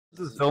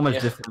There's so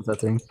much difference, I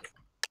think.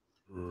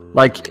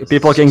 Like,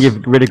 people can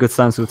give really good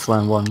stance with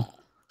Slam 1.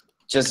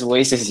 Just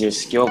wastes your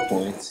skill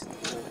points.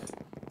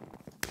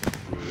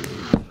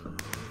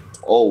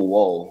 Oh,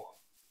 whoa.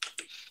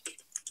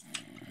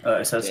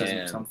 It says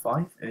it's on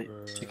 5.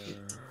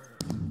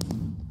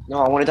 No,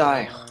 I want to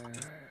die.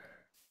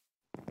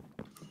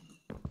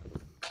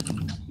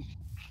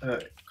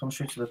 Come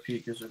straight to the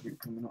peak, there's a group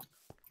coming up.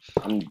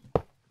 I'm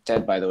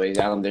dead, by the way.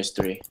 Alan, there's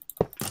 3.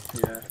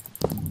 Yeah.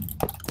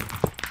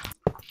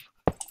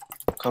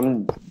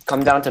 Come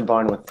down to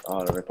barn with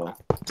Ripo.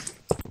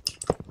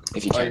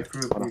 If you can.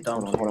 Hold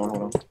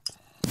on.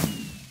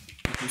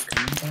 Who's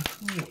coming back?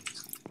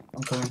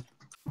 I'm coming.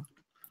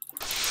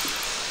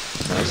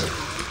 Nice.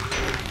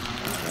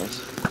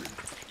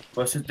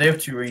 Well, so they have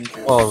 2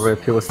 rangers. Oh,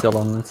 Rip, he was still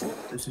on it.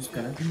 This is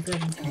gonna be very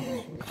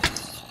good.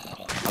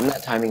 I'm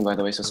not timing, by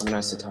the way, so someone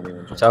has to tell me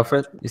when. Watch out for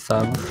it, he's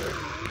silent.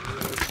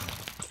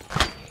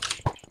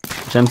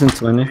 Gem's in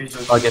 20.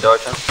 I'll get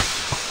Archer.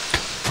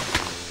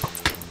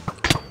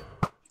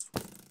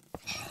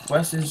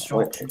 West is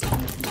short.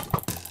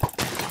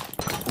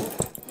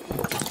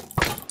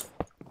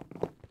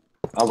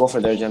 I'll go for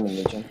their gem and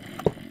mid gem.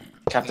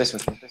 Cap this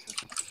with me.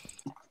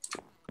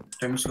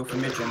 Don't go for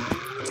mid gem.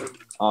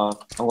 I'm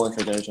going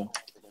for their gem.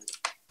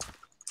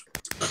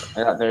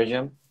 I got their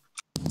gem.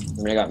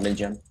 And I got mid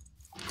gem.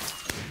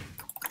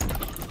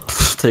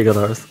 Take it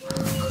ours.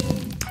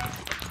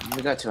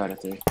 We got 2 out of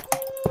 3.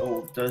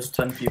 Oh, there's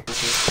 10 people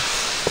here.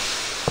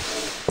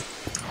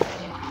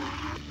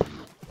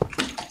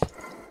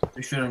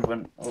 We shouldn't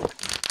win. Oh.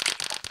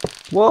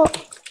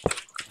 What?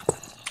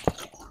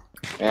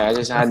 Yeah, I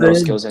just had no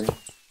skills in.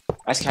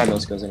 I just had no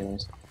skills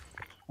anyways.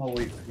 Oh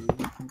wait.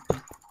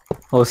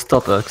 Oh,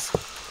 stop X.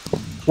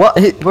 What?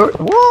 What?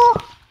 Oh,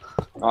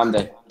 I'm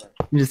dead.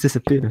 You just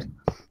disappeared.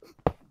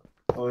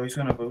 Oh, he's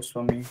gonna boast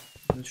on me.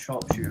 There's a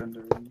sharpshooter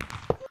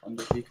on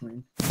the peak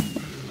main.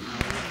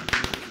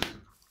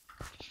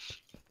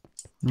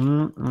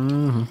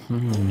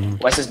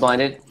 West is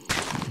blinded.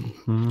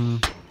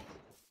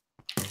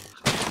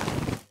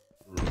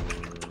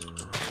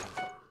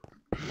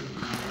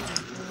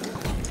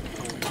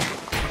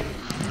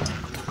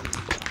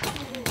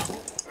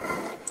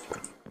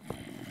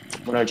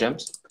 What are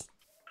gems?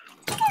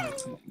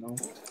 No.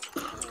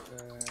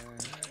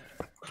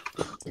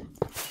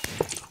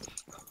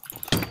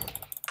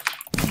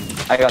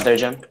 I got their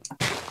gem.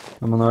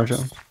 I'm on our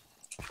gem.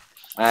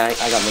 I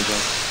got mid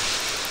gem.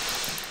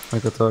 I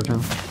got our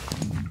gem.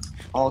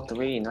 All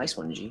 3, nice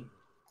one, G.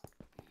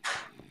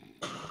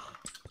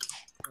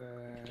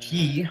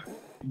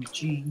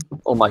 G.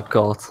 Oh my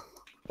god.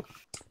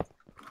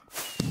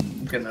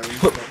 I'm getting a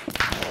restart.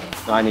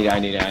 No, I need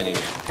it.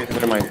 Okay,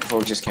 Never mind,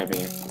 folks just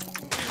camping it.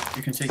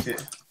 you can take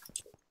it.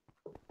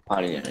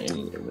 I need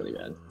it really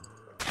bad.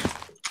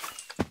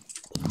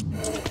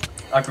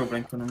 Aggro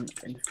blink on him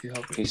if you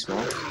help. He's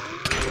small.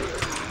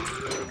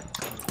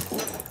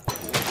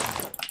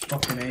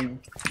 Fucking aim.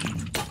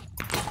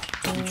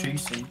 You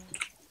chasing.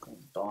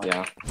 Die.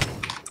 Yeah.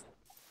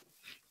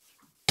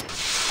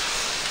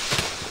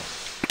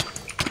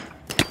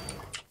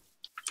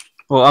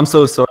 Oh, I'm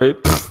so sorry.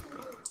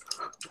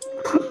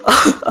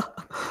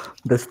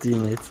 Best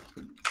teammates.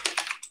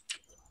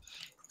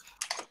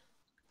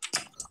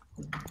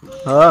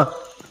 Ah.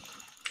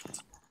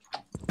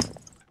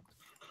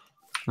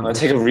 I'm gonna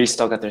take a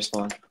restock at their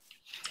spawn.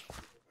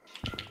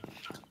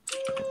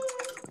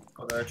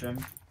 Got their gem.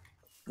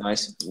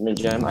 Nice. Mid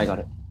gem, I got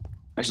it.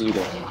 Actually, you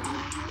go.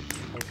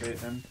 Okay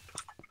then.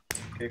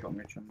 Okay, got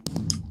mid gem.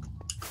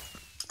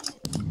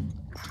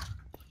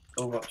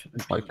 Go up to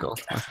the Oh my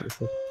god.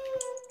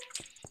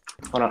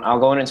 Hold on, I'll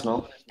go in and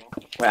smoke.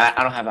 Wait,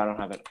 I don't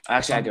have it.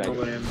 Actually, I do.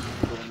 Go in.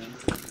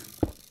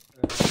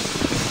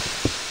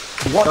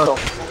 What the?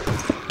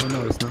 Oh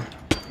no, it's not.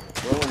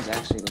 Where one's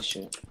actually this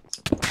shit?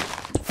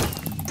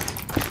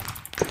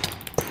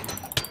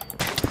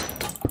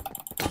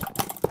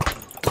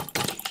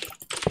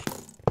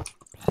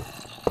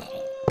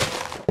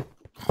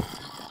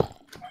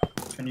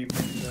 Can you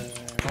bring the...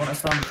 I want to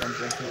stand and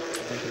drink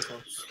it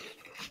close.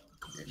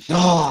 No,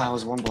 I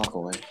was 1 block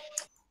away.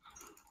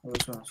 I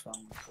was going to stand.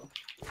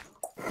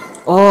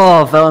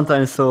 Oh,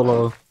 Valentine is so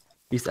low.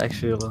 He's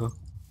actually low.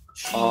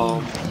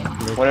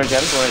 What are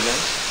gems?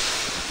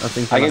 I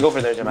think I can go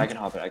for their gem. I can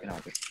hop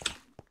it.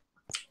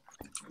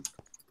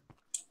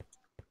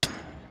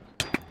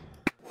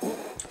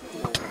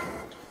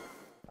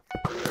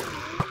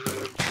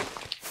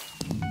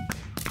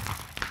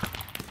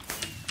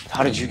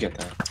 How did you get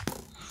that?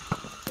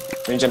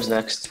 Mid gem's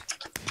next.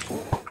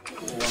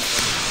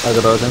 I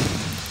got our gem.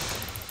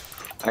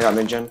 I got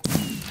mid gem.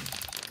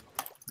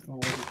 Oh,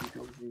 where did you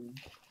go, dude?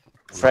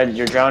 Fred,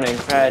 you're drowning.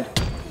 Fred.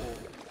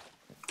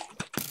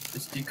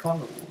 It's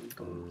decolor.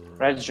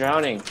 Fred's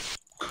drowning.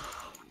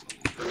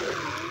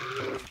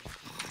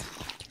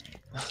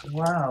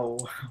 Wow.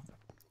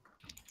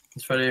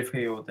 It's Fred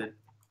AFK or did?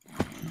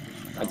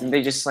 I think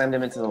they just slammed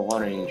him into the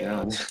water and he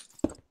drowned.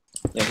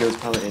 Yeah, he was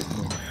probably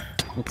AFK.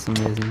 That's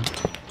amazing.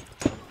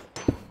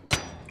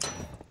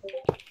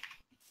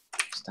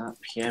 Stop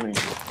PMing.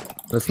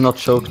 Let's not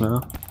choke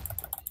now.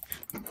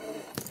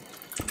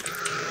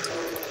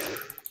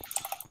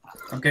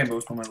 I'm getting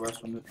both on my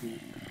rest on the P.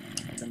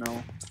 For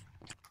now.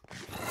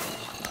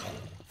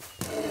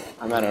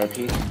 I'm at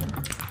RP.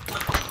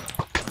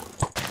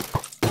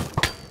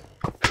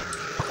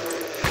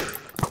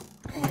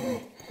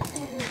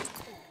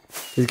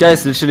 This guy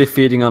is literally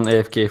feeding on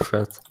AFK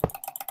threat.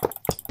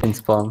 In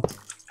spawn.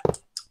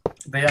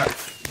 They are.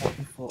 What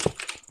the fuck?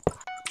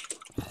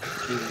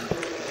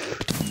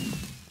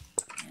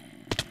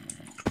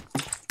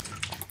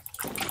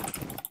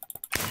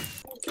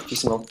 He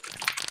smoke.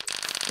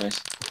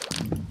 Nice.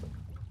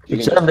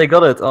 Good job, they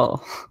got it.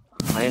 Oh.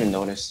 I didn't even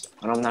notice.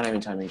 I'm not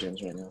even timing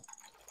gems right now.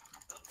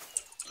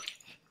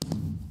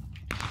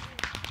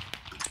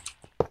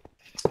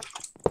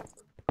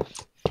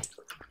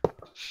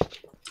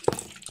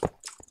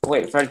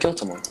 Wait, Fred killed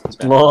someone. He's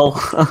bad. Lol.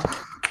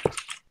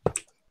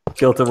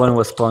 Killed the one who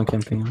was spawn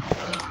camping.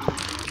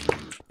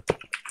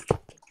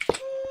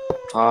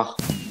 Ah,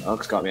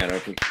 Alex got me at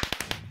RP.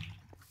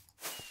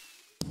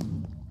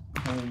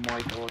 Oh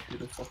my god, who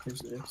the fuck is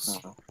this?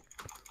 Oh.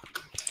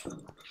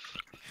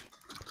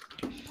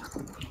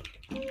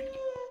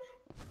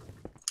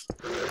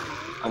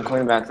 I'm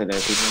coming back to there,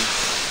 people.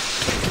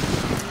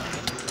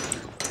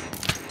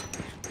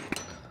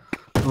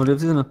 Oh,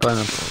 lives in a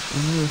pineapple.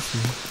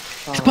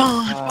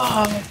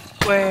 SpongeBob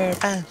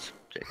SquarePants.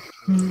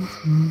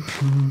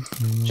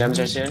 Gems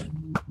are here.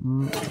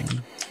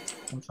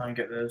 I'm trying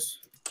to get this.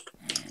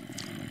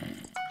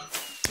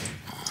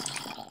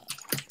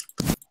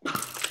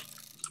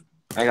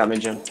 I got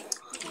mid gem.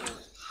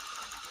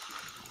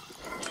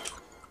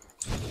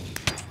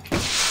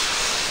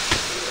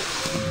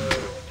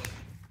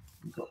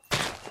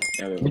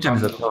 Yeah, Which one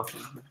is it?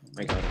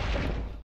 I got it.